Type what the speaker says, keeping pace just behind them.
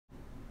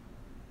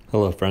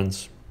Hello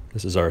friends,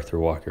 this is Arthur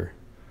Walker.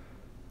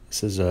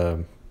 This is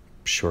a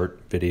short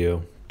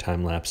video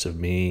time-lapse of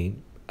me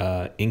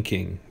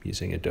inking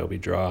using Adobe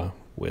Draw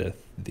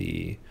with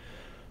the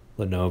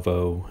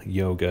Lenovo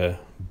Yoga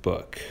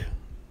book,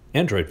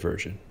 Android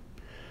version.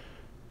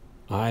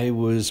 I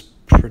was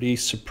pretty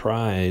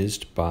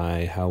surprised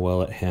by how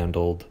well it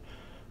handled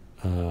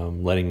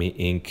letting me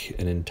ink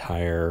an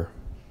entire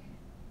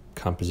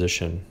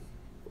composition.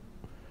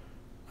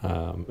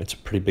 It's a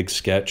pretty big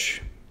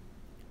sketch.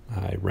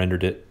 I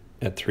rendered it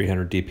at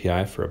 300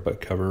 DPI for a book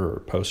cover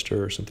or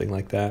poster or something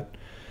like that,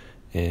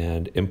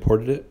 and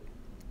imported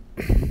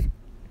it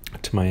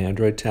to my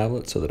Android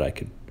tablet so that I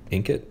could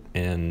ink it,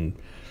 and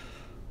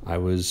I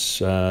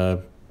was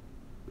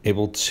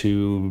able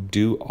to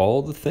do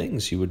all the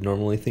things you would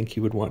normally think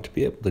you would want to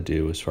be able to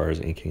do as far as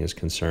inking is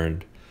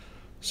concerned.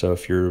 So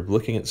if you're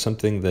looking at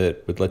something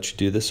that would let you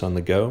do this on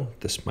the go,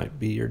 this might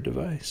be your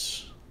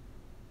device.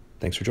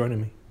 Thanks for joining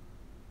me.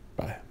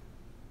 Bye.